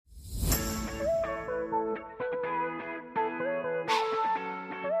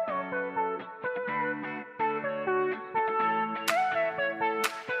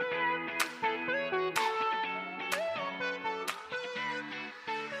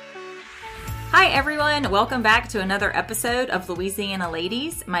Hi everyone, welcome back to another episode of Louisiana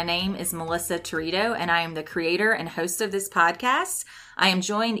Ladies. My name is Melissa Torito and I am the creator and host of this podcast. I am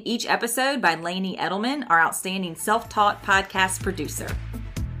joined each episode by Lainey Edelman, our outstanding self-taught podcast producer.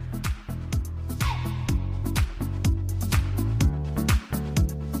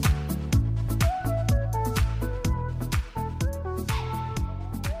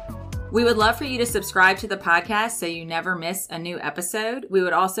 We would love for you to subscribe to the podcast so you never miss a new episode. We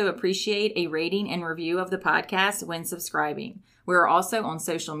would also appreciate a rating and review of the podcast when subscribing. We are also on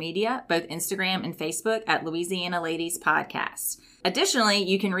social media, both Instagram and Facebook at Louisiana Ladies Podcast. Additionally,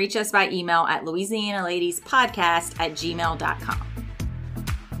 you can reach us by email at louisianaladiespodcast@gmail.com.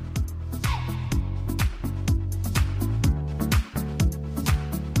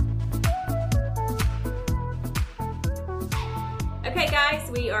 Okay, guys,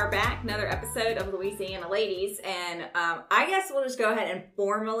 we are back. Another episode of Louisiana Ladies. And I guess we'll just go ahead and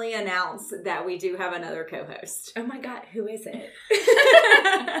formally announce that we do have another co-host. Oh my God, who is it?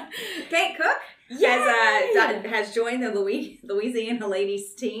 Kate Cook has joined the Louisiana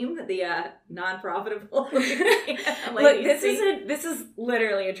Ladies team, the non-profitable Louisiana Ladies team. This is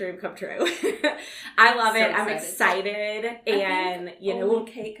literally a dream come true. I love it. I'm excited. And,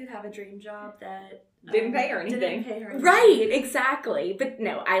 Kate could have a dream job that didn't pay her anything. Right, exactly. But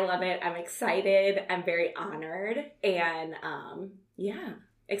no, I love it. I'm excited. I'm very honored. And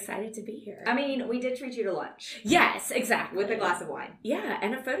excited to be here. I mean, we did treat you to lunch. Yes, exactly. With a glass of wine. Yeah,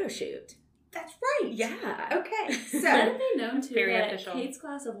 and a photo shoot. That's right. Yeah. Okay. So let it be known too very that official. Kate's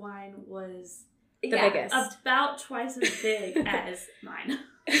glass of wine was the biggest. About twice as big as mine.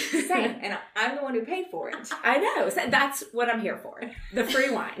 Same. And I'm the one who paid for it. I know. So that's what I'm here for. The free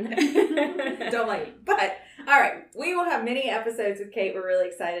wine. Don't like me. But, all right. We will have many episodes with Kate. We're really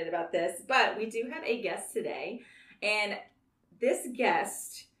excited about this. But we do have a guest today. And this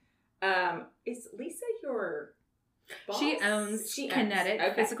guest is Lisa, your boss? She owns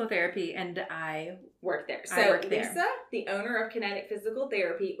Kinetic Physical Therapy, and I work there. So I work there. Lisa, the owner of Kinetic Physical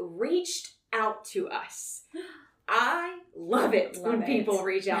Therapy, reached out to us. I love it when people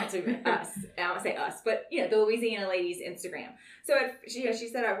reach out to us. I don't say us, but the Louisiana Ladies Instagram. So she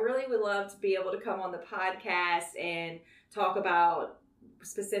said, I really would love to be able to come on the podcast and talk about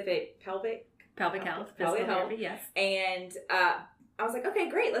specific pelvic health, physical therapy, yes. And I was like, okay,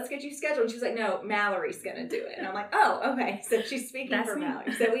 great, let's get you scheduled. And she was like, no, Mallory's going to do it. And I'm like, oh, okay. So she's speaking for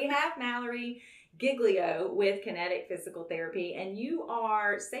Mallory. So we have Mallory Giglio with Kinetic Physical Therapy, and you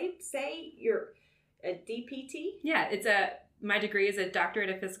are, say you're a DPT? Yeah, my degree is a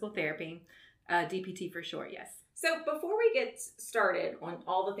doctorate of physical therapy, DPT for short, yes. So before we get started on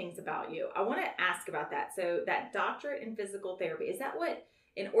all the things about you, I want to ask about that. So that doctorate in physical therapy, is that what,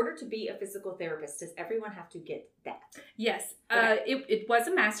 in order to be a physical therapist, does everyone have to get that? Yes. Okay. It was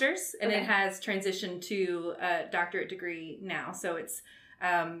a master's, and it has transitioned to a doctorate degree now. So it's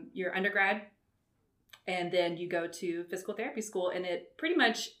your undergrad, and then you go to physical therapy school, and it pretty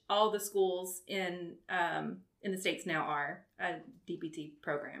much all the schools in the States now are a DPT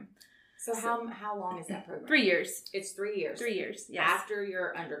program. So how long is that program? 3 years. It's 3 years. 3 years, yes. After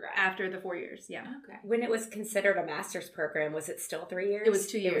your undergrad. After the 4 years, yeah. Okay. When it was considered a master's program, was it still 3 years? It was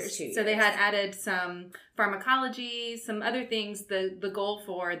 2 years. So they had added some pharmacology, some other things. The goal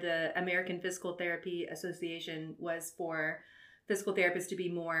for the American Physical Therapy Association was for physical therapists to be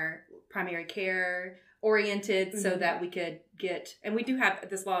more primary care oriented, so that we could get, and we do have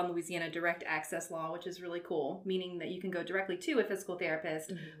this law in Louisiana, direct access law, which is really cool, meaning that you can go directly to a physical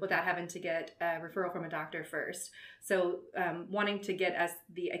therapist without having to get a referral from a doctor first. So wanting to get us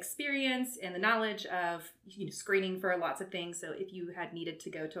the experience and the knowledge of screening for lots of things. So if you had needed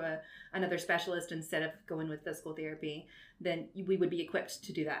to go to another specialist instead of going with physical therapy, then we would be equipped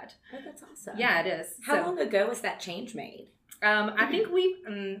to do that. Oh, that's awesome. Yeah, it is. How long ago was that change made? I think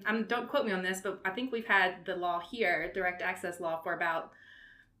don't quote me on this, but I think we've had the law here, direct access law, for about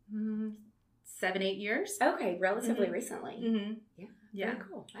 7-8 years. Okay, relatively recently. Mm-hmm. Yeah. Very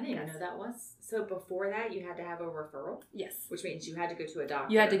cool. I didn't even know that was. So before that, you had to have a referral? Yes. Which means you had to go to a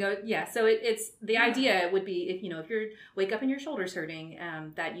doctor. You had to go, yeah. So it's the idea would be if you wake up and your shoulder's hurting,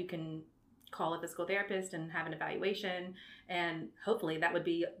 that you can call a physical therapist and have an evaluation, and hopefully that would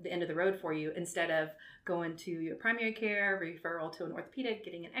be the end of the road for you, instead of going to your primary care, referral to an orthopedic,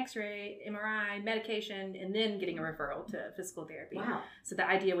 getting an x-ray, MRI, medication, and then getting a referral to physical therapy. Wow. So the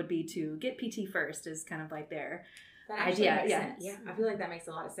idea would be to get PT first, is kind of like their idea. Makes sense. Yeah, I feel like that makes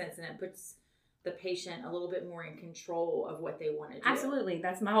a lot of sense, and it puts the patient a little bit more in control of what they want to do. Absolutely.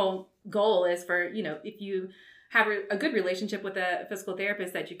 That's my whole goal, is for, if you have a good relationship with a physical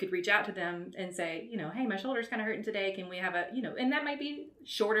therapist that you could reach out to them and say, hey, my shoulder's kind of hurting today. Can we have and that might be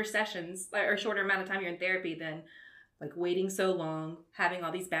shorter sessions or shorter amount of time you're in therapy than like waiting so long, having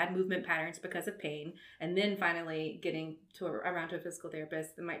all these bad movement patterns because of pain, and then finally getting around to a physical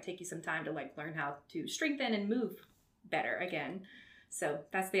therapist that might take you some time to like learn how to strengthen and move better again. So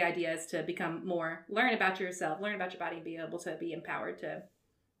that's the idea, is to learn about yourself, learn about your body, and be able to be empowered to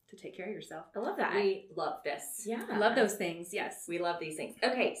take care of yourself. I love that. We love this. Yeah. I love those things. Yes. We love these things.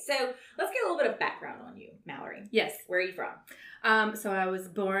 Okay, so let's get a little bit of background on you, Mallory. Yes. Where are you from? So I was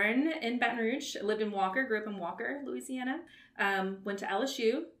born in Baton Rouge, lived in Walker, grew up in Walker, Louisiana, went to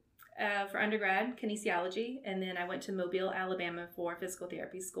LSU for undergrad, kinesiology, and then I went to Mobile, Alabama for physical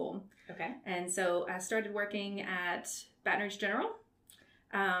therapy school. Okay. And so I started working at Baton Rouge General.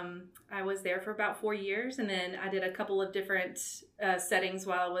 I was there for about 4 years, and then I did a couple of different settings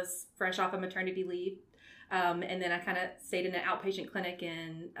while I was fresh off of maternity leave. And then I kind of stayed in an outpatient clinic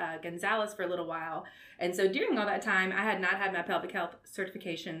in Gonzales for a little while. And so during all that time, I had not had my pelvic health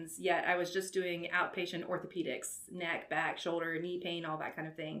certifications yet. I was just doing outpatient orthopedics, neck, back, shoulder, knee pain, all that kind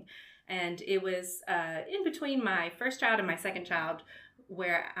of thing. And it was in between my first child and my second child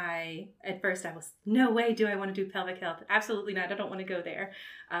where at first I was, no way do I want to do pelvic health. Absolutely not. I don't want to go there.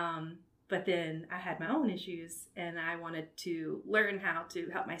 But then I had my own issues, and I wanted to learn how to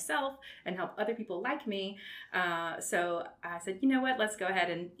help myself and help other people like me. So I said, you know what, let's go ahead,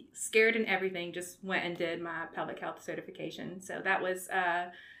 and scared and everything, just went and did my pelvic health certification. So that was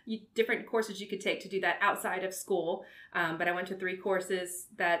different courses you could take to do that outside of school. But I went to 3 courses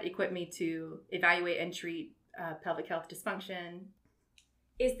that equipped me to evaluate and treat pelvic health dysfunction.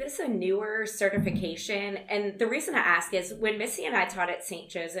 Is this a newer certification? And the reason I ask is when Missy and I taught at St.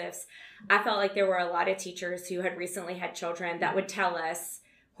 Joseph's, I felt like there were a lot of teachers who had recently had children that would tell us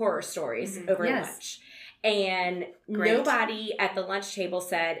horror stories over lunch. And nobody at the lunch table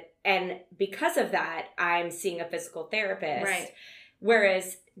said, and because of that, I'm seeing a physical therapist. Right.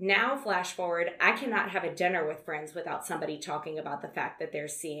 Whereas now, flash forward, I cannot have a dinner with friends without somebody talking about the fact that they're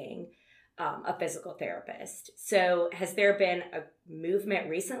seeing a physical therapist. So has there been a movement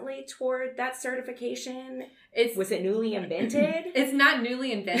recently toward that certification? Was it newly invented? It's not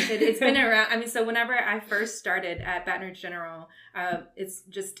newly invented. It's been around. I mean, so whenever I first started at Baton Rouge General, it's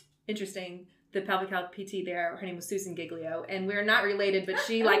just interesting. The pelvic health PT there, her name was Susan Giglio, and we're not related, but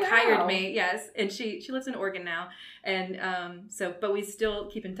she hired me. Yes. And she lives in Oregon now. And but we still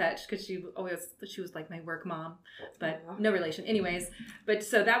keep in touch because she was like my work mom, but no relation anyways. But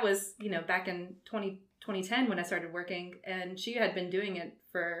so that was, back in 2010 when I started working, and she had been doing it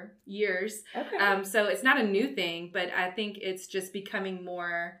for years. Okay. So it's not a new thing, but I think it's just becoming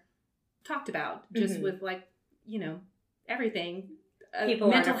more talked about just with everything.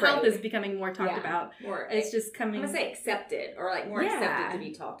 Mental health is becoming more talked about. It's just coming. I'm gonna say accepted, or more accepted to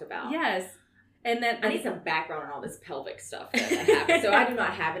be talked about. Yes, and that I need some background on all this pelvic stuff that I have. So I do not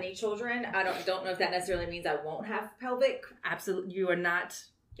have any children. I don't know if that necessarily means I won't have pelvic. Absolutely, you are not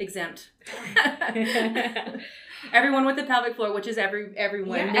exempt. Everyone with the pelvic floor, which is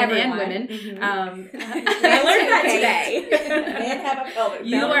everyone, men and women. Mm-hmm. I learned that today. Men have a pelvic.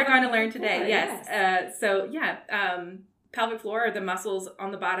 You are going to learn today. Yes. Pelvic floor are the muscles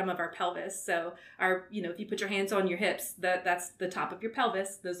on the bottom of our pelvis. So if you put your hands on your hips, that's the top of your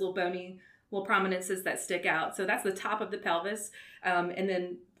pelvis, those little bony little prominences that stick out. So that's the top of the pelvis. And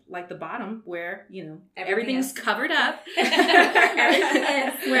then the bottom where, everything's covered up.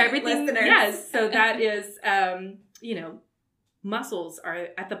 Where everything, yes. So that is, muscles are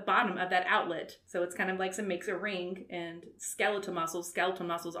at the bottom of that outlet. So it's kind of like makes a ring, and skeletal muscles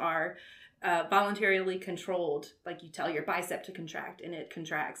are voluntarily controlled. Like you tell your bicep to contract, and it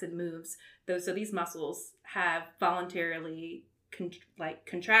contracts and moves. So these muscles have voluntarily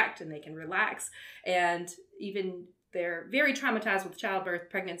contract, and they can relax. And even they're very traumatized with childbirth,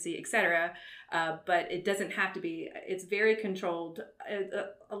 pregnancy, etc. But it doesn't have to be. It's very controlled.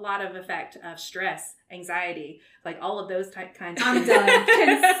 A lot of effect of stress, anxiety, all of those kinds of things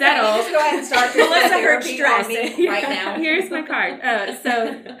can settle. Let's go ahead and start this. Melissa heard stress right now. Here's my card.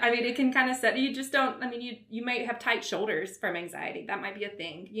 It can kind of set. You just don't. You might have tight shoulders from anxiety. That might be a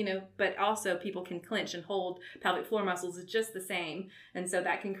thing, But also, people can clench and hold pelvic floor muscles. It's just the same, and so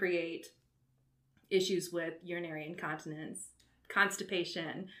that can create issues with urinary incontinence,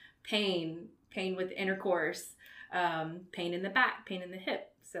 constipation, pain with intercourse, pain in the back, pain in the hip.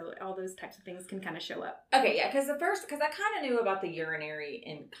 So all those types of things can kind of show up. Okay, yeah, because I kind of knew about the urinary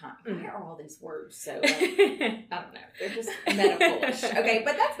incontinence. Why are all these words so, I don't know, they're just medical-ish. Okay,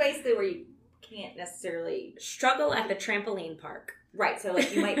 but that's basically where you can't necessarily struggle at the trampoline park. Right, so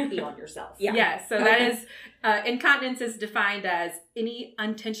like you might pee on yourself. Yeah, so that is, incontinence is defined as any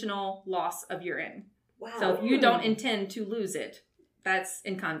intentional loss of urine. Wow. So if you don't intend to lose it, that's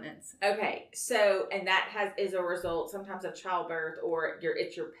incontinence. Okay, so, and that is a result sometimes of childbirth, or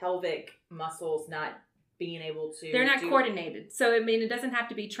it's your pelvic muscles not being able to. They're not coordinated. So, I mean, it doesn't have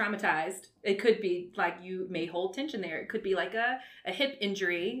to be traumatized. It could be like you may hold tension there. It could be like a hip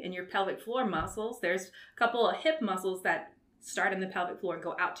injury in your pelvic floor muscles. There's a couple of hip muscles that start in the pelvic floor and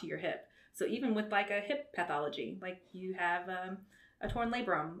go out to your hip. So even with like a hip pathology, like you have a torn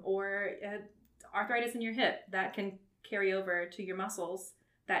labrum or arthritis in your hip, that can carry over to your muscles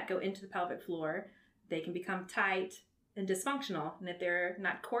that go into the pelvic floor. They can become tight and dysfunctional. And if they're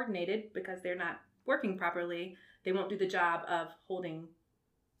not coordinated because they're not working properly, they won't do the job of holding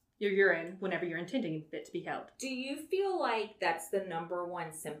your urine whenever you're intending it to be held. Do you feel like that's the number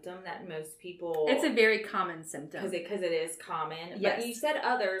one symptom that most people... It's a very common symptom. Because it is common. Yes. But you said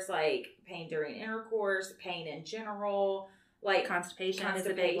others like pain during intercourse, pain in general, like constipation is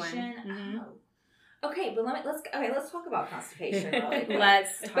a big one. Mm-hmm. Oh. Okay, but let's talk about constipation really quick.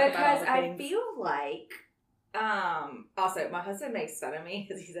 Let's talk about all because the I things. feel like also my husband makes fun of me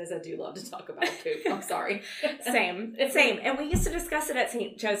because he says I do love to talk about poop. I'm sorry. Same. And we used to discuss it at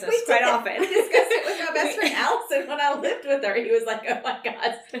St. Joseph's quite often. We discussed it with my best friend Allison when I lived with her. He was like, oh my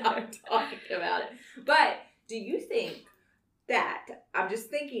God, stop talking about it. But do you think that, I'm just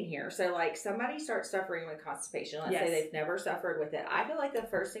thinking here, so like somebody starts suffering with constipation, let's say they've never suffered with it, I feel like the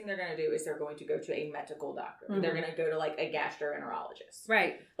first thing they're going to do is they're going to go to a medical doctor. Mm-hmm. They're going to go to like a gastroenterologist.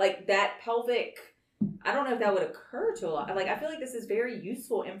 Right. Like that pelvic, I don't know if that would occur to a lot. Like, I feel like this is very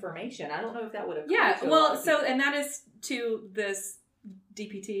useful information. I don't know if that would occur to a lot of people. And that is to this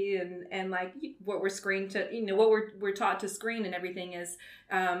DPT and like what we're screened to, what we're taught to screen and everything is,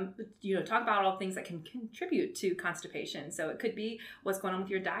 talk about all things that can contribute to constipation. So it could be what's going on with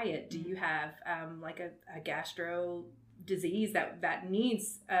your diet. Do you have like a gastro disease that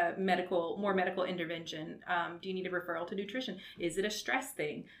needs more medical intervention? Do you need a referral to nutrition? Is it a stress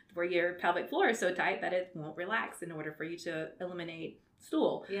thing where your pelvic floor is so tight that it won't relax in order for you to eliminate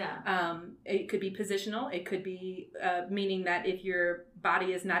stool? Yeah. It could be positional. It could be meaning that if your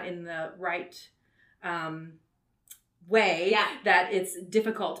body is not in the right way, that it's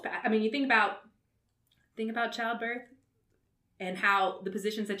difficult. I mean, you think about childbirth and how the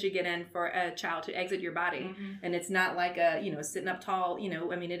positions that you get in for a child to exit your body. Mm-hmm. And it's not like sitting up tall,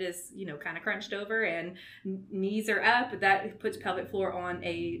 I mean, it is, kind of crunched over and knees are up. That puts pelvic floor on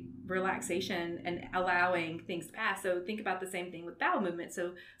a relaxation and allowing things to pass. So think about the same thing with bowel movement.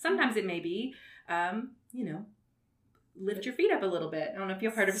 So sometimes it may be, lift your feet up a little bit. I don't know if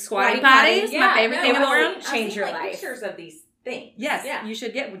you've heard of squatty potties. Yeah, my favorite thing in the world. I've seen your life. Pictures of these things. Yes, you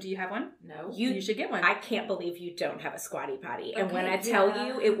should get one. Do you have one? No. You should get one. I can't believe you don't have a squatty potty. And when I tell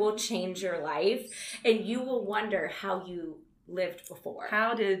you, it will change your life. And you will wonder how you lived before.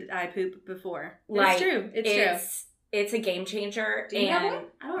 How did I poop before? Like, it's true. It's true. It's a game changer. Do you have one?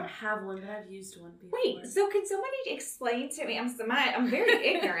 I don't have one, but I've used one before. Wait, so can somebody explain to me? I'm very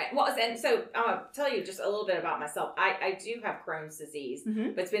ignorant. Well, and so I'll tell you just a little bit about myself. I do have Crohn's disease,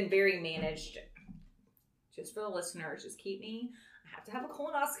 but it's been very managed. Just for the listeners, just keep me. I have to have a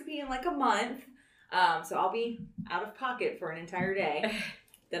colonoscopy in like a month, so I'll be out of pocket for an entire day.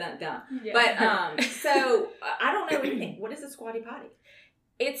 Dun-dun-dun. Yeah. But so I don't know anything. What is a squatty potty?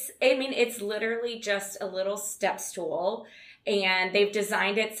 It's literally just a little step stool, and they've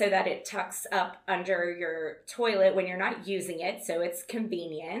designed it so that it tucks up under your toilet when you're not using it, so it's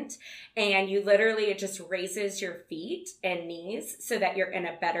convenient. And it just raises your feet and knees so that you're in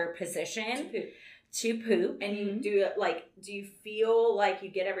a better position to poop. And you do it do you feel like you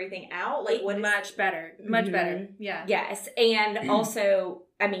get everything out? Like what? Much better. Much better. Yeah. Yes. And also,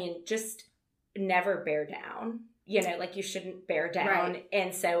 just never bear down. You shouldn't bear down. Right.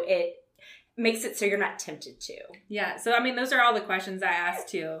 And so it makes it so you're not tempted to. Yeah. So, those are all the questions I asked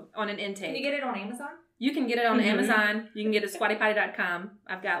too on an intake. Can you get it on Amazon? You can get it on Amazon. You can get it at squattypotty.com.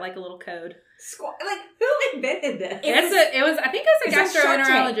 I've got like a little code. Who invented this? I think it was a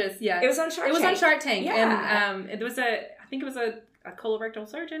gastroenterologist. Yeah. It was on Shark Tank. It was on Shark Tank. Yeah. And it was a colorectal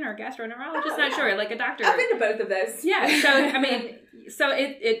surgeon or a gastroenterologist, not sure, like a doctor. I've been to both of those. Yeah. So,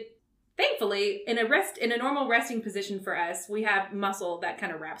 it thankfully, in a normal resting position for us, we have muscle that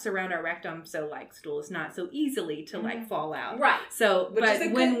kind of wraps around our rectum, so like stool is not so easily to like fall out. Right. So, which is a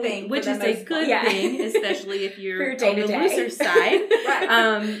good thing, especially if you're on the looser side.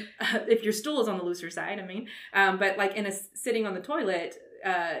 Right. If your stool is on the looser side, but like sitting on the toilet,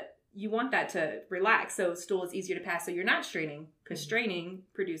 you want that to relax, so stool is easier to pass, so you're not straining, because straining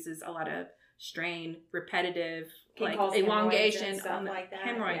produces a lot of strain, repetitive, Can like cause elongation, hemorrhoids and stuff like that.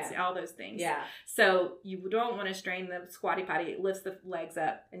 hemorrhoids, all those things. Yeah. So you don't want to strain the squatty potty. It lifts the legs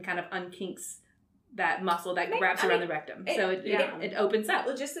up and kind of unkinks that muscle that wraps around the rectum. So it opens up.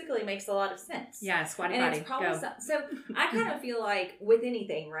 Logistically makes a lot of sense. Yeah, squatty and potty. It's probably so I kind of feel like with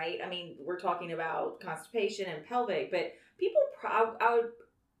anything, right? I mean, we're talking about constipation and pelvic, but people,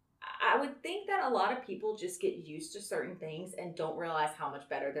 I would think that a lot of people just get used to certain things and don't realize how much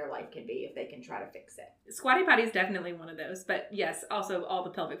better their life can be if they can try to fix it. Squatty potty is definitely one of those, but yes, also all the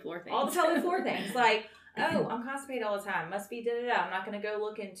pelvic floor things. All the pelvic floor things, like, oh, I'm constipated all the time. Must be da-da-da. I'm not going to go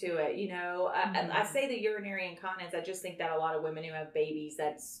look into it. You know, I say the urinary incontinence. I just think that a lot of women who have babies,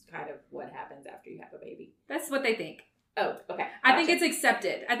 that's kind of what happens after you have a baby. That's what they think. Oh, okay. Gotcha. I think it's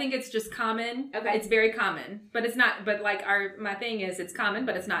accepted. I think it's just common. Okay. It's very common, but it's not, but like my thing is it's common,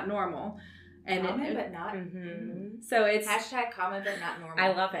 but it's not normal. And common, but not. So it's hashtag common, but not normal.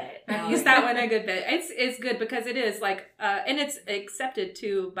 I love it. I've used that one a good bit. It's good because it is like, and it's accepted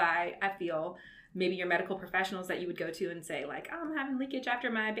too by, I feel, maybe your medical professionals that you would go to and say like, oh, I'm having leakage after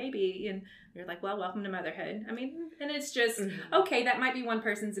my baby. And you're like, well, welcome to motherhood. I mean, and it's just, okay, that might be one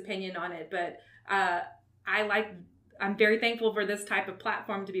person's opinion on it. But I'm very thankful for this type of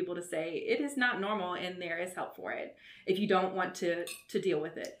platform to be able to say it is not normal and there is help for it if you don't want to deal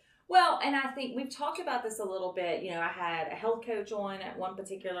with it. Well, and I think we've talked about this a little bit. You know, I had a health coach on at one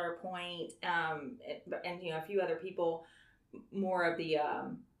particular point, and you know, a few other people, more of the,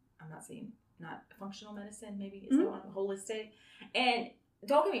 not functional medicine, maybe is that one, holistic. And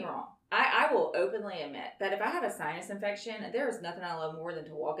don't get me wrong, I will openly admit that if I have a sinus infection, there is nothing I love more than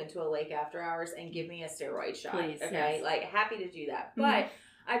to walk into a lake after hours and give me a steroid shot. Please, okay, yes. Like happy to do that, but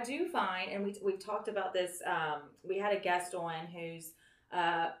I do find, and we've talked about this. We had a guest on who's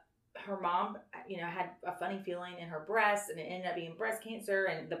her mom, you know, had a funny feeling in her breast, and it ended up being breast cancer.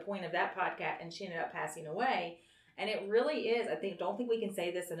 And the point of that podcast, and she ended up passing away. And it really is. Don't think we can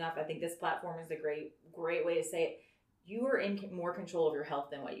say this enough. I think this platform is a great way to say it. You are in more control of your health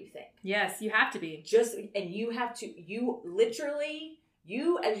than what you think. Yes, you have to be.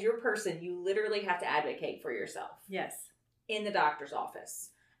 You as your person, you literally have to advocate for yourself. Yes. In the doctor's office.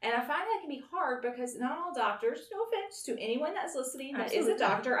 And I find that can be hard because not all doctors, no offense to anyone that's listening that is a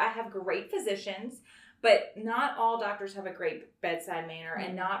doctor. I have great physicians, but not all doctors have a great bedside manner,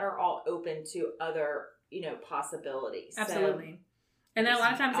 and not are all open to other, you know, possibilities. Absolutely. So, and then a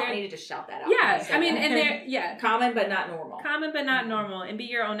lot of times I needed to shout that out. Yeah, I mean, and they're common but not normal. Common but not normal, and be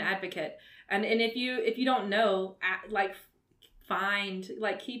your own advocate. And if you don't know,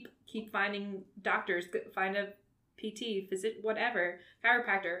 keep finding doctors, find a PT, whatever,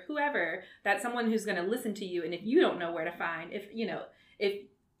 chiropractor, whoever, that's someone who's going to listen to you. And if you don't know where to find,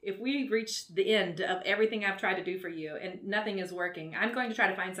 if we reach the end of everything I've tried to do for you and nothing is working, I'm going to try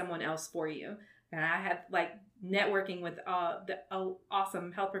to find someone else for you. And I have networking with the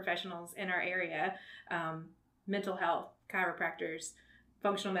awesome health professionals in our area, mental health, chiropractors,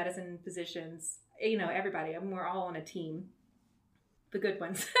 functional medicine physicians, everybody. We're all on a team. The good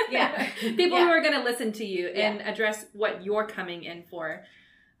ones. Yeah. People who are going to listen to you and address what you're coming in for.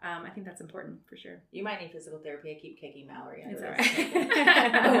 I think that's important for sure. You might need physical therapy. I keep kicking Mallory. It's all right.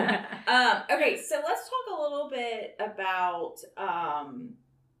 Okay, so let's talk a little bit about,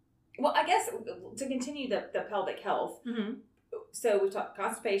 I guess to continue the pelvic health. Mm-hmm. So we talked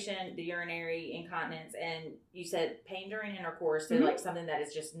constipation, the urinary incontinence, and you said pain during intercourse. So something that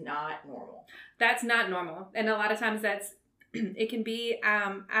is just not normal. That's not normal. And a lot of times it can be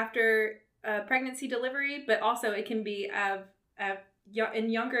after pregnancy, delivery, but also it can be in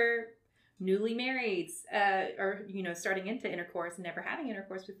younger newly marrieds or starting into intercourse, never having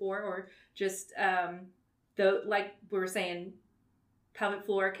intercourse before, or just like we were saying, pelvic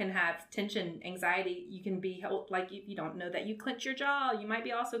floor can have tension, anxiety. You can be if you don't know that you clench your jaw, you might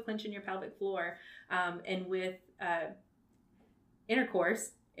be also clenching your pelvic floor. And with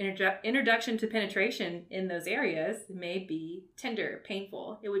intercourse, introduction to penetration in those areas may be tender,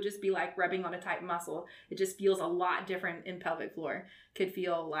 painful. It would just be like rubbing on a tight muscle. It just feels a lot different in pelvic floor. Could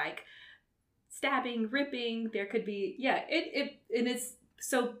feel like stabbing, ripping. There could be,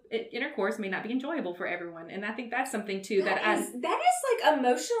 intercourse may not be enjoyable for everyone. And I think that's something too that is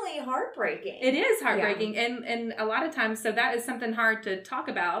emotionally heartbreaking. It is heartbreaking. Yeah. And a lot of times, so that is something hard to talk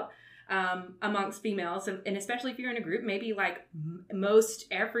about amongst females, and especially if you're in a group, maybe most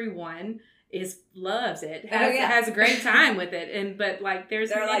everyone loves it, has a great time with it, but they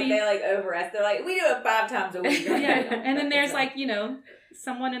over us. They're like, we do it 5 times a week. Yeah, and then there's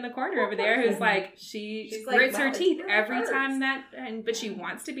someone in the corner over there who's like, she grits her teeth every time but she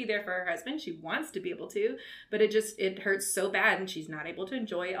wants to be there for her husband. She wants to be able to, but it hurts so bad and she's not able to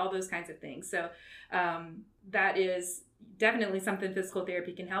enjoy all those kinds of things. So that is definitely something physical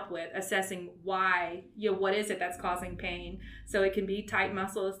therapy can help with, assessing why, what is it that's causing pain. So it can be tight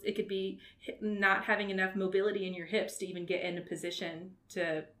muscles. It could be not having enough mobility in your hips to even get in a position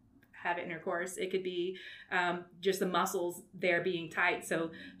to have intercourse. It could be just the muscles there being tight.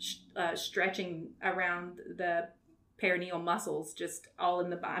 So stretching around the perineal muscles, just all in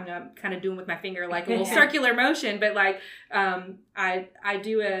the bottom. I'm kind of doing with my finger like a little circular motion, but like I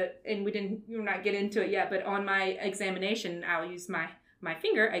do and we're not get into it yet, but on my examination, I'll use my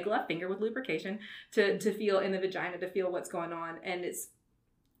finger, a glove finger with lubrication, to feel in the vagina, to feel what's going on. And it's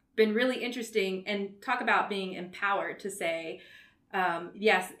been really interesting, and talk about being empowered to say,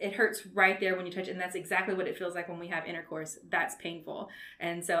 yes, it hurts right there when you touch it, and that's exactly what it feels like when we have intercourse. That's painful.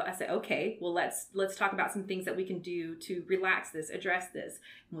 And so I said, okay, well, let's talk about some things that we can do to relax this, address this.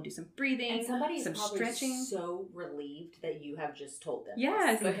 And we'll do some breathing, and somebody's some probably stretching. So relieved that you have just told them.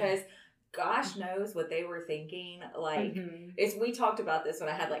 Yes, this, because gosh knows what they were thinking. Like, we talked about this when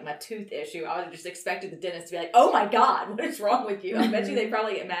I had like my tooth issue. I was just expecting the dentist to be like, "Oh my God, what is wrong with you?" I bet you they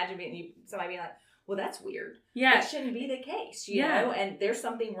probably imagined me, somebody being like, "Well, that's weird. Yeah, that shouldn't be the case, you know, and there's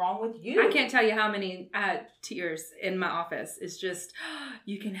something wrong with you." I can't tell you how many tears in my office is just,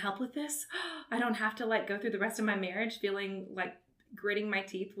 you can help with this? I don't have to like go through the rest of my marriage feeling like gritting my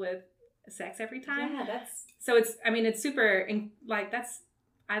teeth with sex every time. Yeah, so it's super, like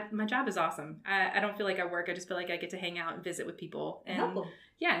my job is awesome. I don't feel like I work. I just feel like I get to hang out and visit with people and help them.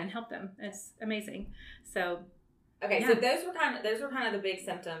 Yeah, and help them. It's amazing. So okay, so those were kind of the big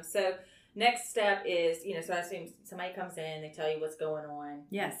symptoms. So next step is, so I assume somebody comes in, they tell you what's going on.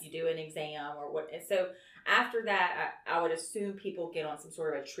 Yes. You do an exam or what. And so after that, I would assume people get on some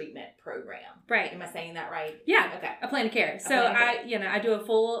sort of a treatment program. Right. Am I saying that right? Yeah. Okay. A plan of care. So I do a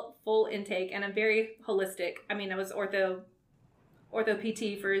full intake, and I'm very holistic. I mean, I was ortho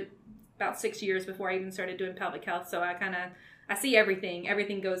PT for about 6 years before I even started doing pelvic health. So I see everything.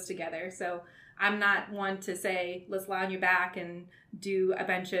 Everything goes together. So I'm not one to say, let's lie on your back and do a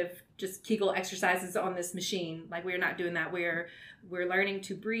bunch of just Kegel exercises on this machine. Like, we're not doing that. We're learning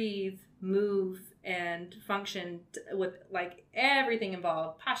to breathe, move, and function with like everything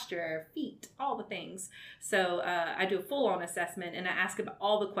involved, posture, feet, all the things. So I do a full-on assessment, and I ask about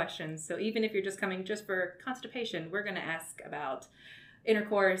all the questions. So even if you're just coming just for constipation, we're going to ask about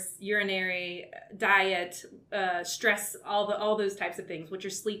intercourse, urinary, diet, stress, all those types of things. What's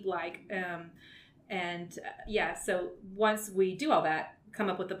your sleep like? So once we do all that, come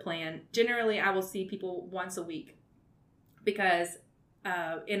up with a plan. Generally, I will see people once a week, because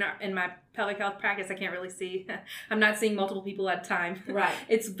in my pelvic health practice, I can't really see. I'm not seeing multiple people at a time. Right.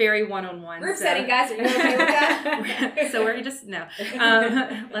 It's very one-on-one. Group setting, guys. Are you okay with that? So we're just, no.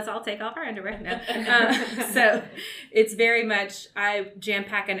 Let's all take off our underwear. No. So it's very much, I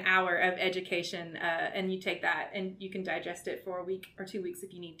jam-pack an hour of education, and you take that and you can digest it for a week or 2 weeks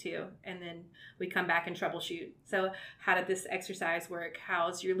if you need to. And then we come back and troubleshoot. So how did this exercise work?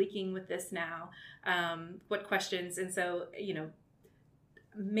 How's your leaking with this now? What questions? And so,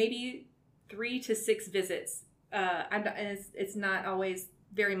 maybe 3 to 6 visits. It's not always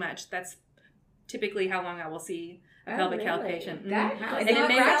very much. That's typically how long I will see a pelvic health patient. And it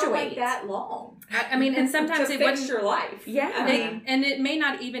may not like that long. I mean, and sometimes to it fix wouldn't. your life. Yeah. And it may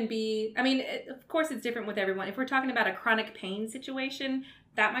not even be, of course it's different with everyone. If we're talking about a chronic pain situation,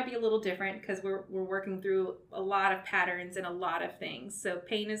 that might be a little different, because we're working through a lot of patterns and a lot of things. So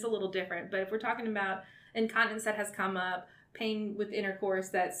pain is a little different. But if we're talking about incontinence that has come up, pain with intercourse,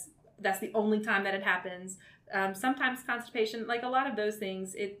 that's the only time that it happens. Sometimes constipation, like a lot of those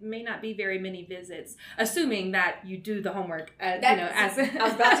things, it may not be very many visits, assuming that you do the homework. As I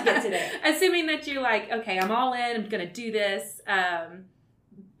was about to get to that. Assuming that you're like, okay, I'm all in, I'm going to do this.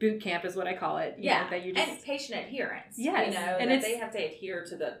 Boot camp is what I call it. That you just, and patient adherence. Yes. And they have to adhere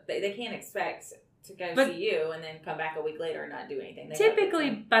to they can't expect to go see you and then come back a week later and not do anything. Typically,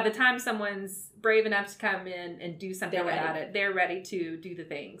 by the time someone's brave enough to come in and do something about it, they're ready to do the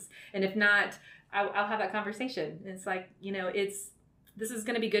things. And if not, I'll have that conversation. It's like, this is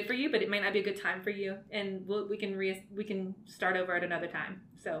going to be good for you, but it might not be a good time for you, and we can start over at another time.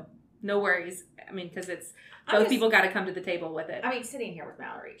 So no worries. Because it's both people got to come to the table with it. Sitting here with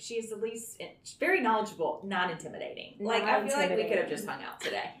Mallory, she is at least very knowledgeable, not intimidating. I feel like we could have just hung out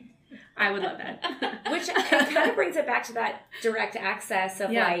today. I would love that. Which it kind of brings it back to that direct access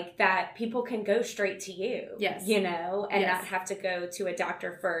of like that people can go straight to you. Yes. You know, and Yes. not have to go to a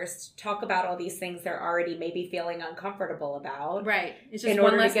doctor first, talk about all these things they're already maybe feeling uncomfortable about. Right. It's just in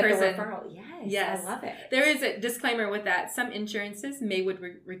one order less to get person. the referral. Yes. Yes. I love it. There is a disclaimer with that. Some insurances would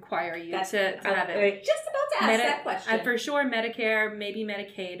require you to have it. Just about to ask that question. For sure, Medicare, maybe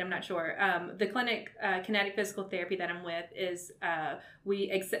Medicaid. I'm not sure. The clinic, Kinetic Physical Therapy that I'm with is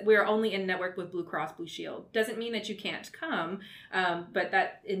we are only in network with Blue Cross Blue Shield. Doesn't mean that you can't come, but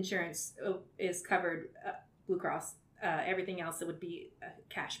that insurance is covered. Blue Cross. Everything else, it would be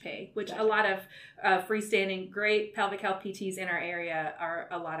cash pay, which a lot of freestanding great pelvic health PTs in our area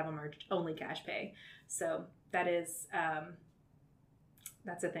a lot of them are only cash pay. So that is,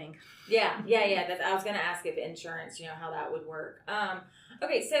 that's a thing. Yeah. I was going to ask if insurance, how that would work.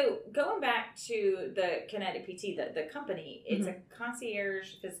 Okay, so going back to the Kinetic PT, the company, it's a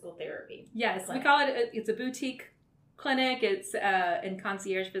concierge physical therapy. Yes, we call it, it's a boutique clinic. It's in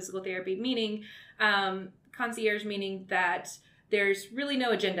concierge physical therapy, meaning concierge meaning that there's really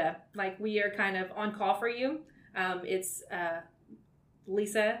no agenda. Like we are kind of on call for you. It's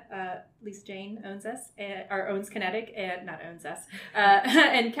Lisa Jane owns us, or owns Kinetic, and not owns us.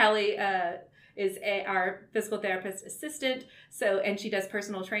 And Kelly is our physical therapist assistant. So, and she does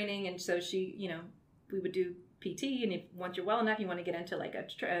personal training, and so she, we would do PT, and if once you're well enough, you want to get into like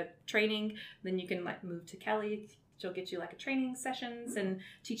a training, then you can like move to Kelly. She'll get you like a training sessions and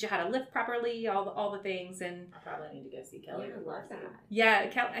teach you how to lift properly, all the things. And I probably need to go see Kelly. I love that. Yeah,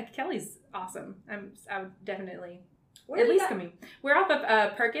 Kelly's awesome. I would definitely Where at you least got- coming. We're off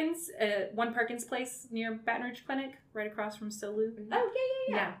of Perkins, One Perkins Place near Baton Rouge Clinic, right across from Solu. Oh,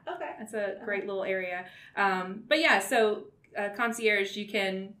 yeah. Okay. That's a great little area. But yeah, so concierge, you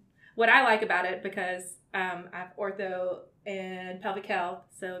can. What I like about it, because I have ortho and pelvic health.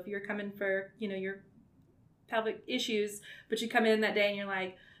 So if you're coming for your pelvic issues, but you come in that day and you're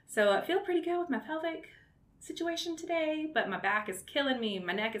like, so I feel pretty good with my pelvic situation today, but my back is killing me,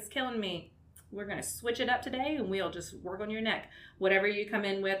 my neck is killing me. We're going to switch it up today and we'll just work on your neck. Whatever you come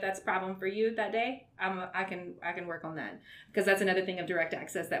in with that's a problem for you that day, I can work on that. Because that's another thing of direct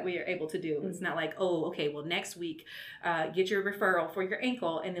access that we are able to do. It's not like, oh, okay, well, next week, get your referral for your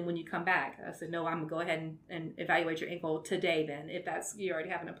ankle. And then when you come back, I said, no, I'm going to go ahead and evaluate your ankle today then, if that's, you already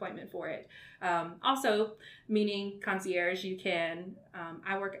have an appointment for it. Also, meaning concierge, you can,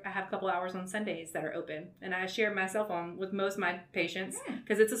 I have a couple hours on Sundays that are open. And I share my cell phone with most of my patients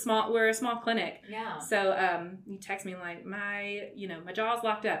because we're a small clinic. Yeah. So you text me like, my jaw's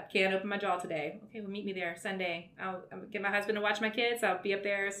locked up. Can't open my jaw today. Okay, well, meet me there Sunday. I'll get my husband to watch my kids. I'll be up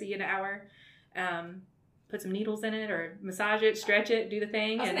there. See you in an hour. Put some needles in it or massage it, stretch it, do the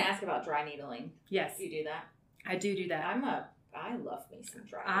thing. I was going to ask about dry needling. Yes. Do you do that? I do that. I love me some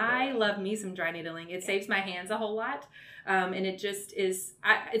dry needling. I love me some dry needling. It saves my hands a whole lot. And it just is,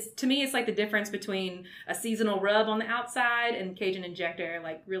 to me, it's like the difference between a seasonal rub on the outside and Cajun injector,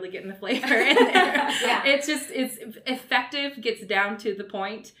 like really getting the flavor in there. Yeah. It's effective, gets down to the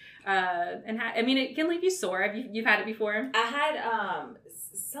point. It can leave you sore. You've had it before? I had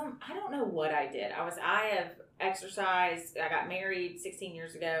I don't know what I did. I have exercised. I got married 16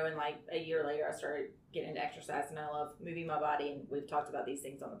 years ago, and like a year later I started getting into exercise, and I love moving my body, and we've talked about these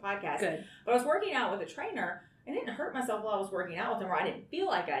things on the podcast. Good. But I was working out with a trainer. I didn't hurt myself while I was working out with him, or I didn't feel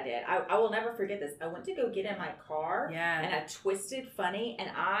like I did. I will never forget this. I went to go get in my car, and I twisted funny, and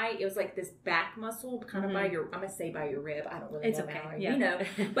it was like this back muscle kind of by your, I'm going to say by your rib. I don't really know. Okay. How, Yeah.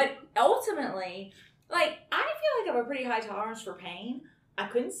 But ultimately, like, I feel like I have a pretty high tolerance for pain. I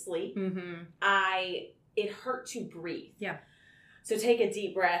couldn't sleep. Mm-hmm. It hurt to breathe. Yeah. So take a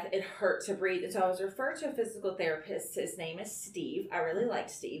deep breath. It hurt to breathe. And so I was referred to a physical therapist. His name is Steve. I really liked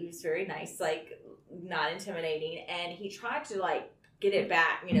Steve. He was very nice, like not intimidating. And he tried to like get it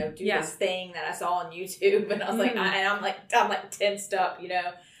back, do this thing that I saw on YouTube. And I was like, I'm like tensed up,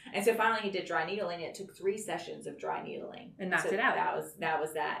 And so finally he did dry needling. It took 3 sessions of dry needling. And knocked it out. That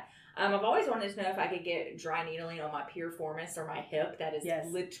was that. I've always wanted to know if I could get dry needling on my piriformis or my hip that is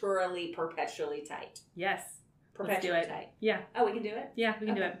literally perpetually tight. Yes. Perpetually tight. Yeah. Oh, we can do it? Yeah, we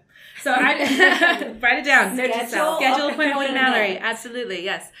can do it. So I write it down. Schedule appointment in Mallory. Absolutely,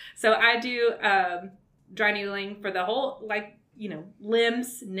 yes. So I do dry needling for the whole,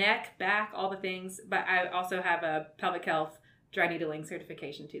 limbs, neck, back, all the things. But I also have a pelvic health dry needling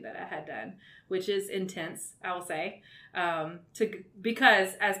certification too that I had done, which is intense, I will say.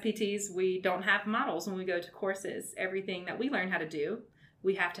 Because as PTs, we don't have models when we go to courses. Everything that we learn how to do,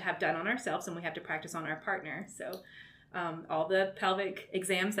 we have to have done on ourselves, and we have to practice on our partner. So all the pelvic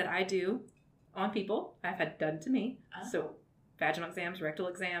exams that I do on people, I've had done to me. Oh. So vaginal exams, rectal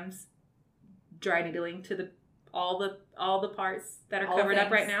exams, dry needling to all the parts that are All covered up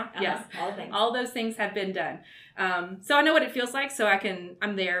things. right now. Uh-huh. Yes. All things. All those things have been done. So I know what it feels like. So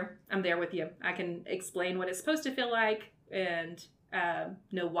I'm there with you. I can explain what it's supposed to feel like and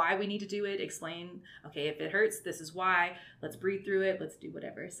know why we need to do it. Explain, okay, if it hurts, this is why. Let's breathe through it. Let's do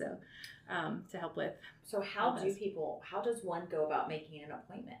whatever. So to help with. So how does one go about making an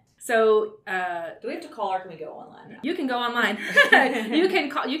appointment? So do we have to call or can we go online? You can go online. You can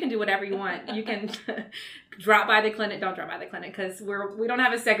call. You can do whatever you want. You can drop by the clinic. Don't drop by the clinic because we don't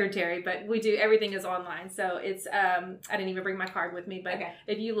have a secretary, but we do. Everything is online. So it's I didn't even bring my card with me, but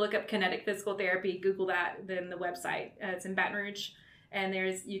if you look up Kinetic Physical Therapy, Google that, then the website. It's in Baton Rouge, and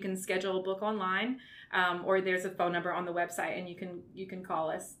you can schedule a book online, or there's a phone number on the website, and you can call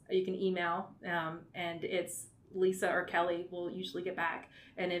us. You can email, and it's Lisa or Kelly will usually get back,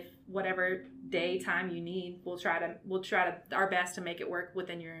 and if whatever day time you need, we'll try to our best to make it work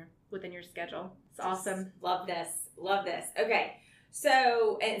within your schedule. It's awesome. Love this. Okay,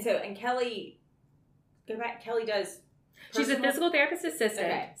 so Kelly, go back. Kelly does. She's a physical therapist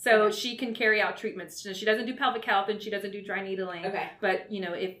assistant, so she can carry out treatments. She doesn't do pelvic health and she doesn't do dry needling. Okay, but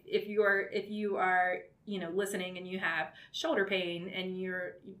if you are listening and you have shoulder pain and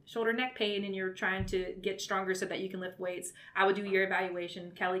your shoulder neck pain and you're trying to get stronger so that you can lift weights, I would do your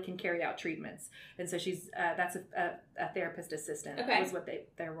evaluation. Kelly can carry out treatments. And so she's, that's a therapist assistant is what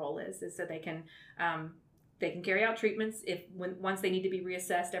their role is so they can carry out treatments. Once they need to be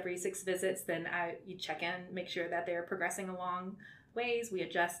reassessed every 6 visits, then you check in, make sure that they're progressing along ways. We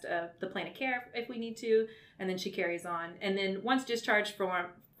adjust the plan of care if we need to, and then she carries on. And then once discharged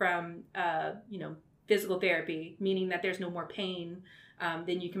from physical therapy, meaning that there's no more pain,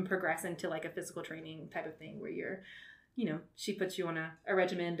 then you can progress into like a physical training type of thing where you're, she puts you on a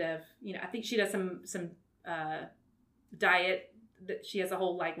regimen of, I think she does some diet that she has a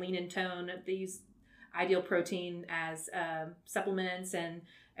whole like lean and tone. They use Ideal Protein as supplements and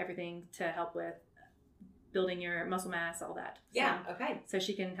everything to help with building your muscle mass, all that. So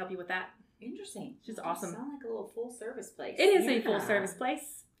she can help you with that. Interesting. She's awesome. Sound like a little full service place. It is a full service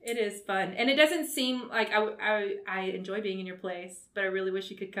place. It is fun, and it doesn't seem like I enjoy being in your place, but I really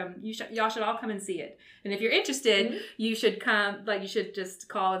wish you could come. Y'all should all come and see it. And if you're interested, you should come. Like you should just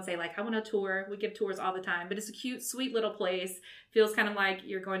call and say like, I want a tour. We give tours all the time, but it's a cute, sweet little place. Feels kind of like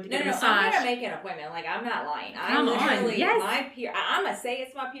you're going to get a massage. I'm gonna make an appointment. Like I'm not lying. Come on, yes. My peer. I'm gonna say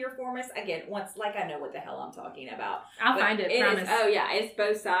it's my piriformis again. Once, like I know what the hell I'm talking about. I'll find it. Promise. It's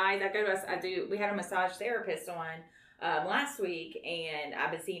both sides. We had a massage therapist on last week, and I've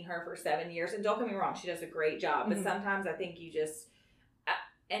been seeing her for 7 years. And don't get me wrong, she does a great job. But sometimes I think you just,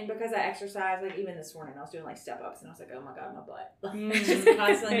 and because I exercise, like even this morning, I was doing like step ups, and I was like, oh my god, my butt. Just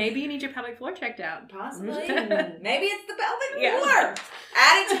constantly. Maybe you need your pelvic floor checked out. Possibly. Maybe it's the pelvic floor.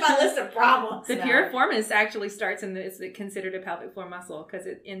 Adding to my list of problems. The piriformis actually starts is considered a pelvic floor muscle because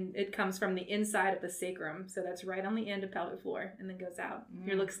it comes from the inside of the sacrum, so that's right on the end of pelvic floor, and then goes out.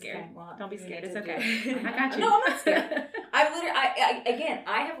 You look scared. Okay, well, don't be scared. It's okay. I got you. No, I'm not scared.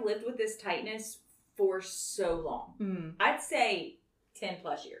 I have lived with this tightness for so long. I'd say 10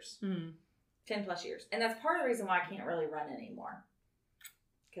 plus years. 10 plus years. And that's part of the reason why I can't really run anymore.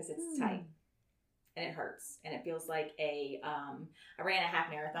 Because it's tight. And it hurts. And it feels like I ran a half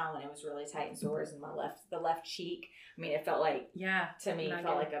marathon when it was really tight and sores in the left cheek. I mean, it felt like, to me, it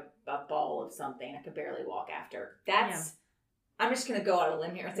felt like a ball of something. I could barely walk after. I'm just going to go out on a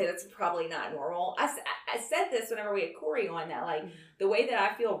limb here and say that's probably not normal. I said this whenever we had Corey on, that like the way that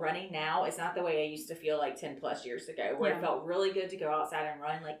I feel running now is not the way I used to feel like 10 plus years ago, where it felt really good to go outside and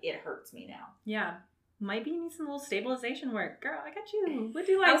run. Like it hurts me now. Yeah. Maybe you need some little stabilization work. Girl, I got you. We'll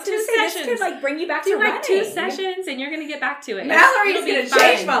do like 2 sessions. This could like bring you back to running. 2 sessions and you're going to get back to it. Mallory's going to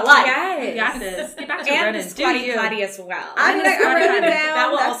change my life. Yes. You got this. Get back to running. And the squatty potty as well. I'm going to write it down. That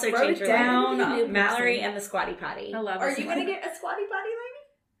will also change your life. Mallory and the squatty potty. I love it. Are you going to get a squatty potty, Lainey?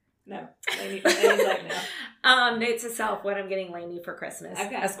 No. Lainey's like, no. Note to self, what I'm getting Lainey for Christmas.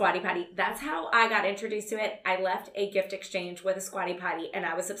 Okay. A squatty potty. That's how I got introduced to it. I left a gift exchange with a squatty potty and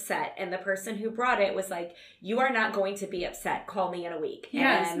I was upset. And the person who brought it was like, you are not going to be upset. Call me in a week.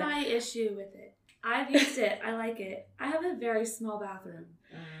 Yeah, that's my issue with it. I've used it. I like it. I have a very small bathroom.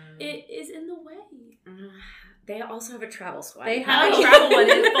 It is in the way. They also have a travel squad. They have a travel one.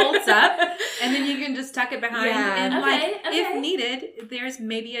 It folds up, and then you can just tuck it behind. Yeah. And if needed, there's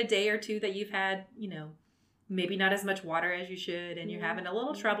maybe a day or two that you've had, maybe not as much water as you should, and you're having a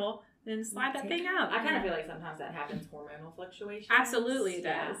little trouble. Then slide that thing out. I kind of feel like sometimes that happens hormonal fluctuations. Absolutely, it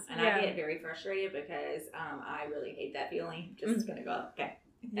does. Yeah. And I get very frustrated because I really hate that feeling. Just gonna go, okay.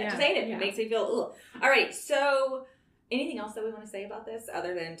 I just hate it. It makes me feel, ugh. All right, so anything else that we want to say about this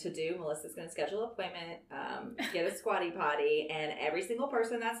other than to do? Melissa's going to schedule an appointment, get a squatty potty, and every single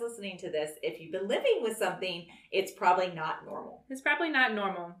person that's listening to this, if you've been living with something, it's probably not normal. It's probably not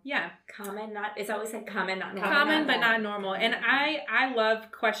normal. Yeah. It's always said common, not normal. Common, but not normal. And I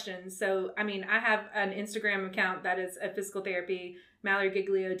love questions. So, I mean, I have an Instagram account that is a physical therapy, Mallory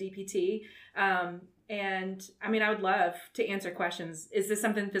Giglio DPT. And I mean, I would love to answer questions. Is this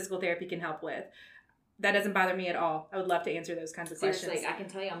something physical therapy can help with? That doesn't bother me at all. I would love to answer those kinds of questions. Seriously, I can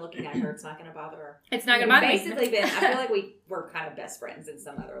tell you I'm looking at her. It's not going to bother her. It's not going to bother me. Basically, I feel like we're kind of best friends in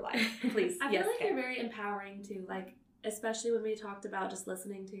some other life. Please. I feel like you're very empowering too. Like, especially when we talked about just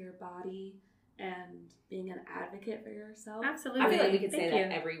listening to your body and being an advocate for yourself. Absolutely. I feel like we could Thank say you.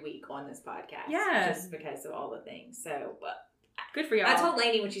 that every week on this podcast. Yeah. Just because of all the things. So, good for y'all. I told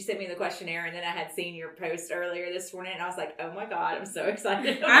Lainey when she sent me the questionnaire, and then I had seen your post earlier this morning, and I was like, "Oh my god, I'm so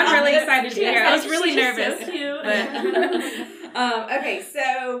excited!" I'm really this. excited to hear. I was really nervous. So cute. But Okay,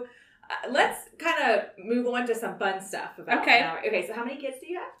 so let's kind of move on to some fun stuff about. Okay. Mallory. Okay. So how many kids do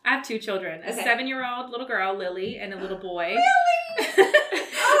you have? I have 2 children: a Okay. 7-year-old little girl, Lily, and a little boy.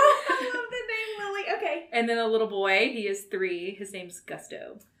 Oh, I love the name Lily. Okay. And then a little boy. He is 3. His name's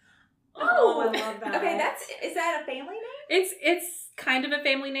Gusto. Oh, I love that. Okay, is that a family name? It's kind of a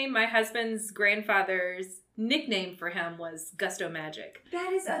family name. My husband's grandfather's nickname for him was Gusto Magic.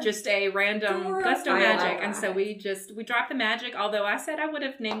 That is Just a random adorable. Gusto I love Magic. And that. so we dropped the magic, although I said I would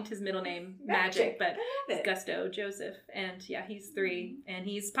have named his middle name Magic, but I love it's it. Gusto Joseph. And yeah, he's 3 and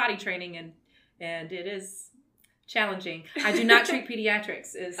he's potty training and it is challenging. I do not treat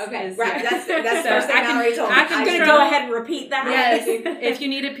pediatrics. Okay, right. That's the So first thing I can- Mallory told me. I can I'm going to control- go ahead and repeat that. Yes. If you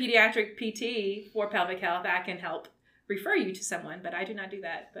need a pediatric PT for pelvic health, I can help refer you to someone, but I do not do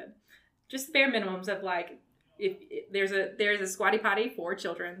that. But just bare minimums of like, if there's a squatty potty for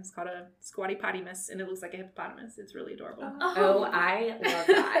children. It's called a squatty pottymus, and it looks like a hippopotamus. It's really adorable. Oh, I love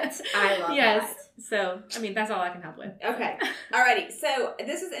that. I love Yes. that. So, I mean, that's all I can help with. Okay. Alrighty. So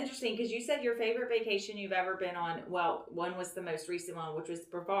this is interesting because you said your favorite vacation you've ever been on. Well, one was the most recent one, which was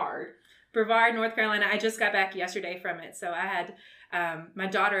Brevard. Brevard, North Carolina. I just got back yesterday from it. So I had my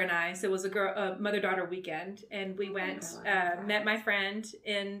daughter and I. So it was a mother-daughter weekend. And we went, met my friend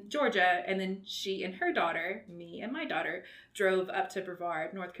in Georgia. And then she and her daughter, me and my daughter, drove up to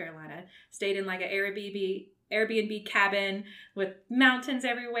Brevard, North Carolina. Stayed in like an Airbnb cabin with mountains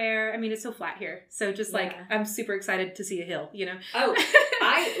everywhere. I mean, it's so flat here. So just like, Yeah. I'm super excited to see a hill, you know? Oh,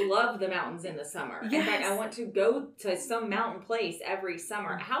 I love the mountains in the summer. In fact, I want to go to some mountain place every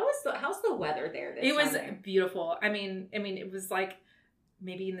summer. How's the weather there this It was summer? beautiful. I mean, it was like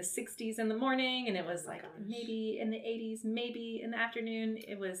maybe in the 60s in the morning, and it was like maybe in the 80s, maybe in the afternoon.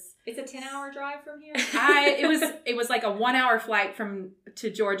 It's a 10-hour drive from here. It was like a 1-hour flight to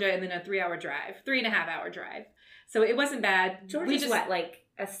Georgia, and then a 3-hour drive, 3.5-hour drive. So it wasn't bad. Georgia's like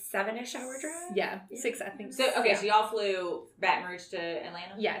a 7-ish hour drive? Yeah, 6, I think. So okay, Yeah. so y'all flew Baton Rouge to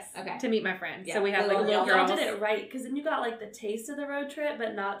Atlanta. Yes. Okay. To meet my friend. Yeah. So we had like Well, little y'all girls. Y'all did it right, because then you got like the taste of the road trip,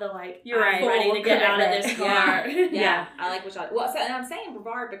 but not the like, You're right. I'm ready to get out of this Yeah. car. Yeah, I like what y'all. Well, so and I'm saying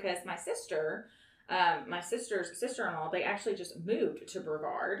Brevard because my sister's sister-in-law, they actually just moved to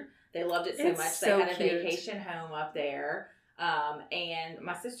Brevard. They loved it so It's much. so They had a cute. vacation home up there. And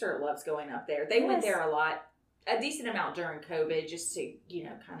my sister loves going up there. They went Yes. there a decent amount during COVID, just to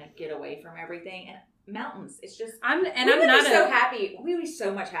kind of get away from everything. And mountains, it's just I'm we not would be so happy. We would be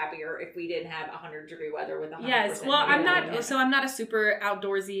so much happier if we didn't have 100-degree weather with 100%. Yes. Well, I'm humidity. not. So I'm not a super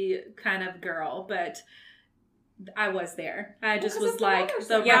outdoorsy kind of girl, but I was there. I just because was of the like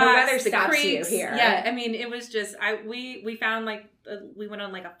weather. the Yeah, the rocks, weather the stops you creeks. here. Yeah, I mean, it was just we found like we went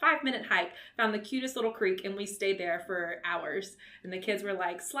on like a 5-minute hike, found the cutest little creek, and we stayed there for hours. And the kids were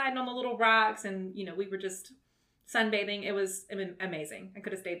like sliding on the little rocks, and we were just sunbathing. It was amazing. I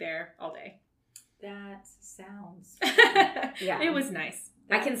could have stayed there all day. That sounds. Yeah. It was nice.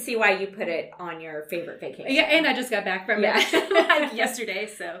 I can see why you put it on your favorite vacation. Yeah, and I just got back from Yeah. it like yesterday.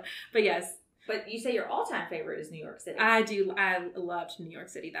 So, but yes. But you say your all-time favorite is New York City. I do. I loved New York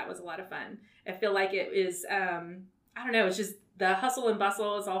City. That was a lot of fun. I feel like it is, I don't know, it's just the hustle and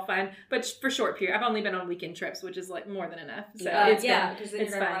bustle is all fun, but for short period. I've only been on weekend trips, which is like more than enough. So it's yeah, been, because then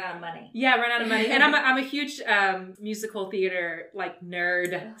it's you're going to fun. run out of money. Yeah, run out of money. And I'm a huge musical theater like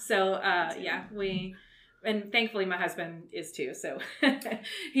nerd. So yeah, and thankfully my husband is too. So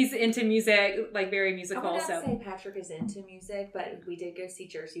he's into music, like very I musical. would not So say Patrick is into music, but we did go see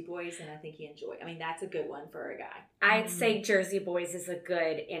Jersey Boys, and I think he enjoyed. I mean, that's a good one for a guy. I'd say Jersey Boys is a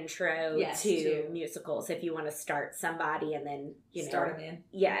good intro Yes, to too. musicals if you want to start somebody and then, Start him in.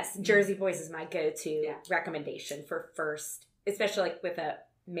 Yes, Jersey Boys is my go-to Yeah. recommendation for first, especially like with a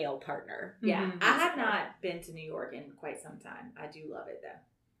male partner. Yeah. Mhm. I have not been to New York in quite some time. I do love it though.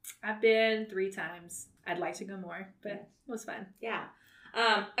 I've been 3 times. I'd like to go more, but it was fun. Yeah.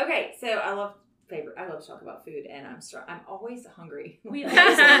 Okay. So I love to talk about food, and I'm always hungry. We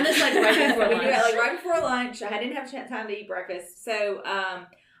always done this like right before We do it lunch. like right before lunch. I didn't have time to eat breakfast, so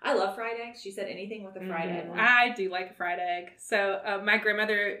I love fried eggs. She said anything with a fried egg. I do like a fried egg. So my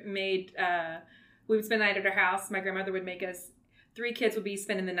grandmother made, we would spend the night at her house. My grandmother would make us, 3 kids would be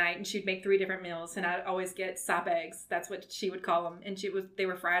spending the night, and she'd make 3 different meals, and I'd always get sop eggs. That's what she would call them. And they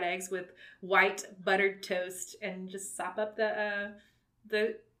were fried eggs with white buttered toast, and just sop up the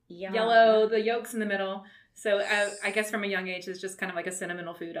Yum. yellow, the yolks in the middle. So I guess from a young age, it's just kind of like a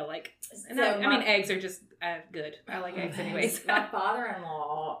sentimental food I like. And So I mean, eggs are just good. I like eggs anyways. My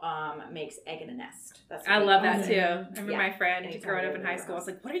father-in-law makes egg in a nest. That's what I he love calls that it. too. I remember Yeah. my friend Anytime growing up we in go high to school. I her was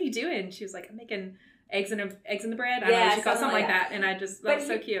like, "What are you doing?" She was like, "I'm making eggs in the bread." I Yeah, don't know. She called something something like like that, and I just that was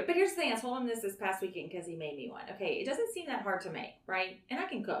so cute. But here's the thing: I told him this past weekend because he made me one. Okay, it doesn't seem that hard to make, right? And I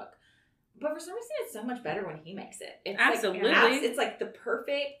can cook, but for some reason, it's so much better when he makes it. It's Absolutely. it's like the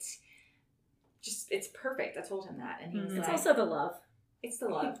perfect. It's perfect. I told him that, and he was It's like, also the love. "It's the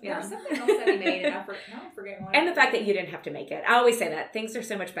love." Yeah. There's something else that he made, and I'm forgetting what. And the fact that you didn't have to make it. I always say that. Things are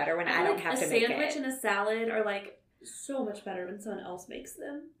so much better when I don't have to make A sandwich it. and a salad are like so much better when someone else makes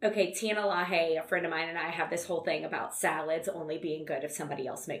them. Okay, Tina Lahaye, a friend of mine, and I have this whole thing about salads only being good if somebody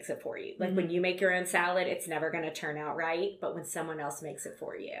else makes it for you. Like when you make your own salad, it's never going to turn out right, but when someone else makes it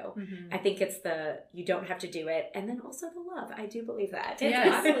for you. Mm-hmm. I think it's you don't have to do it, and then also the love. I do believe that.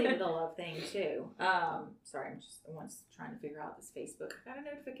 I believe in the love thing too. Sorry, I'm just once trying to figure out this Facebook. I got a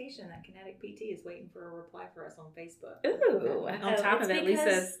notification that Kinetic PT is waiting for a reply for us on Facebook. Ooh. On top it's of it,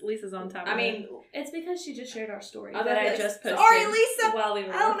 because- Lisa's on top. I of mean, It's because she just shared our story Oh, that I that's- just posted. Sorry, Lisa. While we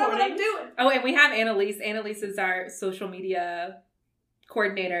were I don't know what I'm recording. doing. Oh, and we have Annalise. Annalise is our social media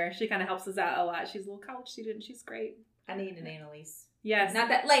coordinator. She kind of helps us out a lot. She's a little college student. She's great. I need an Annalise. Yes. Not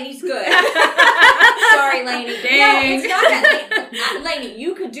that Lainey's good. Sorry, Lainey. Dang. No, it's not that. Lainey,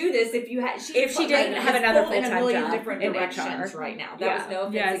 you could do this if you had. If she didn't have another in a full-time million job different in directions HR. right now. That Yeah. was no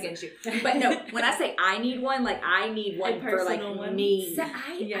offense Yes. against you, but no. When I say I need one, like I need one A for like personal one. me. So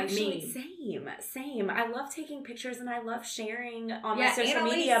I Yeah, actually me. same. I love taking pictures and I love sharing on my Yeah, social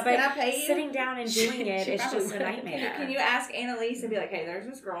Annalise, media, can I but pay you? sitting down and doing it She is probably just a would. nightmare. Can you ask Annalise and be like, hey, there's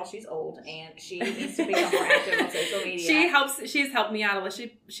this girl, she's old, and she needs to become more active on social media. She's helped me out a lot.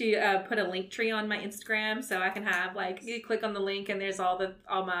 She put a link tree on my Instagram, so I can have like you click on the link and there's all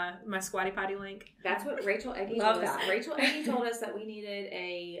my Squatty Potty link. That's what Rachel Eggy Love told us. that. Rachel Eggy told us that we needed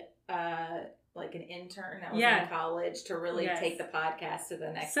a like an intern that was Yeah. in college to really Yes. take the podcast to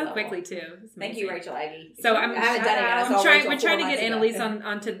the next So level. quickly too. It's Thank you, amazing. Rachel Eggy. So I haven't done it yet. I saw Rachel we're 4 trying to months get ago.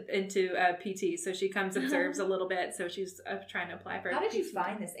 Annalise into PT, so she comes observes a little bit. So she's trying to apply for. How did you PT.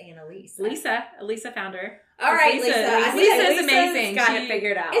 find this Annalise? Lisa found her. All right, Lisa- Lisa. I think Lisa's Lisa's amazing. Got She- it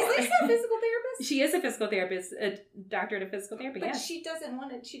figured out. Is Lisa a physical therapist? She is a physical therapist, a doctorate of physical therapy. But Yes. she doesn't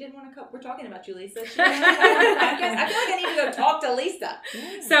want to. She didn't want to come. We're talking about you, Lisa. She didn't want to come on the podcast. I feel like I need to go talk to Lisa.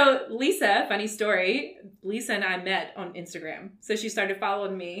 So Lisa, funny story. Lisa and I met on Instagram. So she started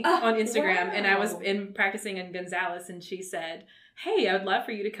following me on Instagram, wow. and I was practicing in Gonzales, and she said, "Hey, I would love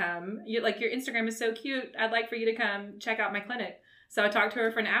for you to come. Your Instagram is so cute. I'd like for you to come check out my clinic." So I talked to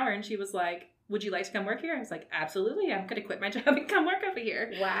her for an hour, and she was like, "Would you like to come work here?" I was like, "Absolutely. I'm going to quit my job and come work over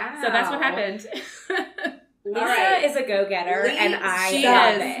here." Wow. So that's what happened. Lisa All right. is a go-getter, and She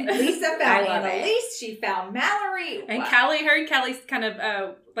love is. it. Lisa I found love it. Annalise. She found Mallory. And Wow. her and Kelly's kind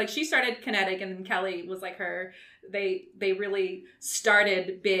of like she started Kinetic, and then Kelly was like her. They really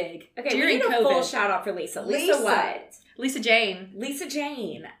started big Okay, during we need a COVID. full shout out for Lisa. Lisa Lisa. what? Lisa Jane. Lisa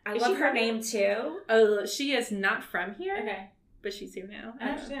Jane. I Is love she her from name too. She is not from here, Okay. but she's here now. I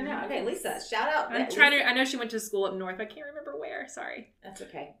understand now. Okay, Lisa. Shout out. I'm trying to. I know she went to school up north. I can't remember where. Sorry. That's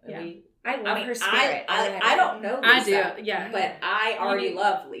okay. Yeah. I love her I spirit. I don't know Lisa. I do. Yeah, But I already do.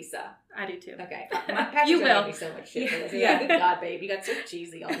 love Lisa. I do too. Okay. My Patrick's You gonna will. give me so much shit for this. Yeah. Good God, babe. You got so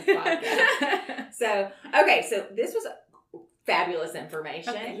cheesy on this podcast. So, okay. So this was fabulous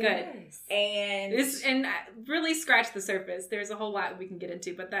information. Okay, good. Yes. And really scratch the surface. There's a whole lot we can get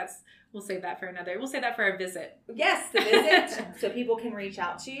into, but we'll save that for another. We'll save that for our visit. yes, the visit so people can reach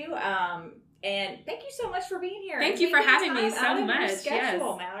out to you. And thank you so much for being here. Thank and you for taking having me time so out of your much,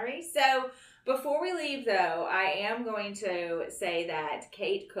 schedule, yes. Mallory. So before we leave, though, I am going to say that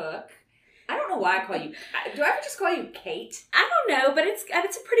Kate Cook. I don't know why I call you. Do I ever just call you Kate? I don't know, but it's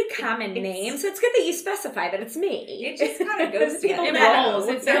a pretty common It's- name, so it's good that you specify that it's me. It just kind of goes People together. It rolls.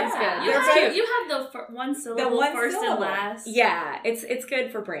 It sounds good. You That's have, cute. you have the one syllable one first syllable. and last. Yeah, it's good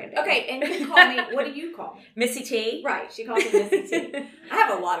for branding. Okay, and you call me. What do you call me? Missy T. Right, she calls me Missy T. I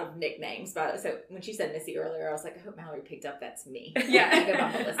have a lot lot of nicknames, but so when she said Missy earlier, I was like, I hope Mallory picked up that's me.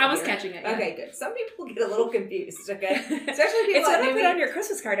 Yeah. I was catching it. Yeah. Okay, good. Some people get a little confused, okay? Especially people it's that what knew I me. put on your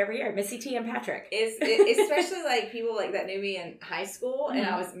Christmas card every year, Missy T and Patrick. Especially like people like that knew me in high school, and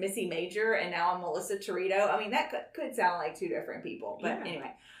I was Missy Major, and now I'm Melissa Torito. I mean, that could sound like two different people, but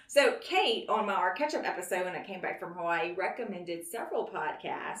anyway. So Kate, on our catch-up episode when I came back from Hawaii, recommended several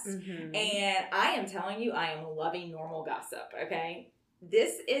podcasts, and I am telling you, I am loving Normal Gossip, okay?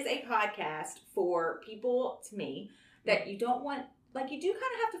 This is a podcast for people, to me, that you don't want, like, you do kind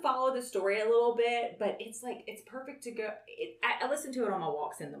of have to follow the story a little bit, but it's like, it's perfect to go. I listen to it on my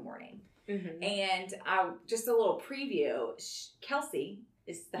walks in the morning. And just a little preview, Kelsey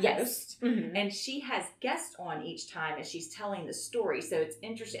is the host, and she has guests on each time as she's telling the story, so it's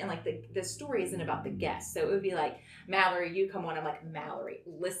interesting, and like the story isn't about the guest, so it would be like, Mallory, you come on, I'm like, Mallory,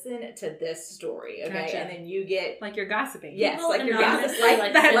 listen to this story, okay? Gotcha. And then you get like you're gossiping. Yes, People like you're gossiping,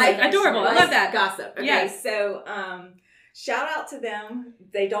 like that's like adorable. I love that. Gossip. Okay, Yes. so shout out to them.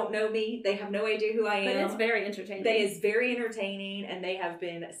 They don't know me. They have no idea who I am. But it's very entertaining. It's very entertaining, and they have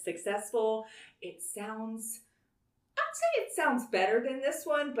been successful. I'd say it sounds better than this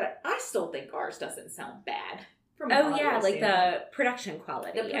one, but I still think ours doesn't sound bad. From Oh yeah, like the production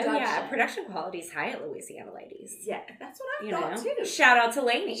quality. The production. Oh yeah, production quality is high at Louisiana Ladies. Yeah, that's what I thought too. Shout out to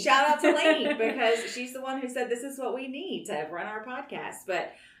Lainey. Shout out to Lainey, because she's the one who said this is what we need to run our podcast.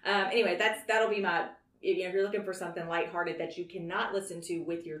 But anyway, that'll be my. If you're looking for something lighthearted that you cannot listen to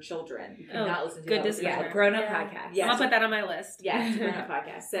with your children, you cannot listen to. Good that with disclaimer. your grown up podcast. Yes. I'll put that on my list. Yeah, it's a grown up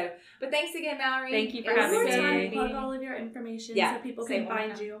podcast. So, but thanks again, Mallory. Thank you for It was having One so more me. time, plug all of your information Yeah, so people say it can one more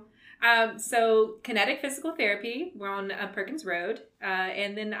find time. you. So Kinetic Physical Therapy, we're on Perkins Road,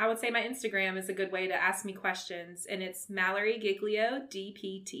 and then I would say my Instagram is a good way to ask me questions, and it's Mallory Giglio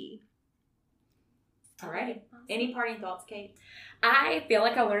DPT. All right. Any parting thoughts, Kate? I feel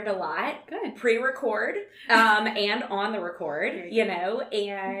like I learned a lot. Good. Pre-record and on the record,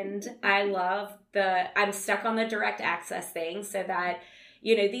 and I love I'm stuck on the direct access thing, so that,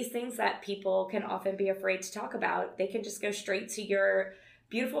 these things that people can often be afraid to talk about, they can just go straight to your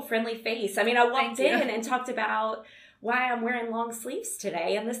beautiful, friendly face. I mean, I walked in and talked about why I'm wearing long sleeves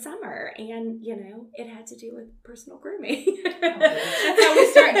today in the summer, and it had to do with personal grooming. That's how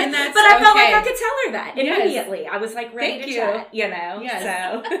we start, and that's but I felt okay. like I could tell her that immediately. I was like ready to chat, Yes.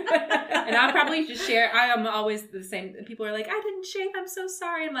 So. And I'll probably just share. I am always the same. People are like, I didn't shave. I'm so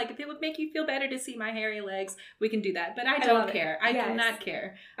sorry. I'm like, if it would make you feel better to see my hairy legs, we can do that. But I don't care. I do not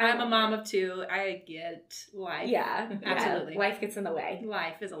care. I'm a mom of two. I get life. Yeah, absolutely. Yeah. Life gets in the way.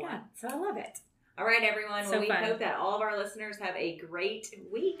 Life is a lot. So I love it. All right, everyone. So well, we fun. hope that all of our listeners have a great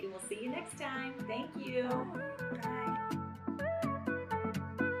week, and we'll see you next time. Thank you. Bye.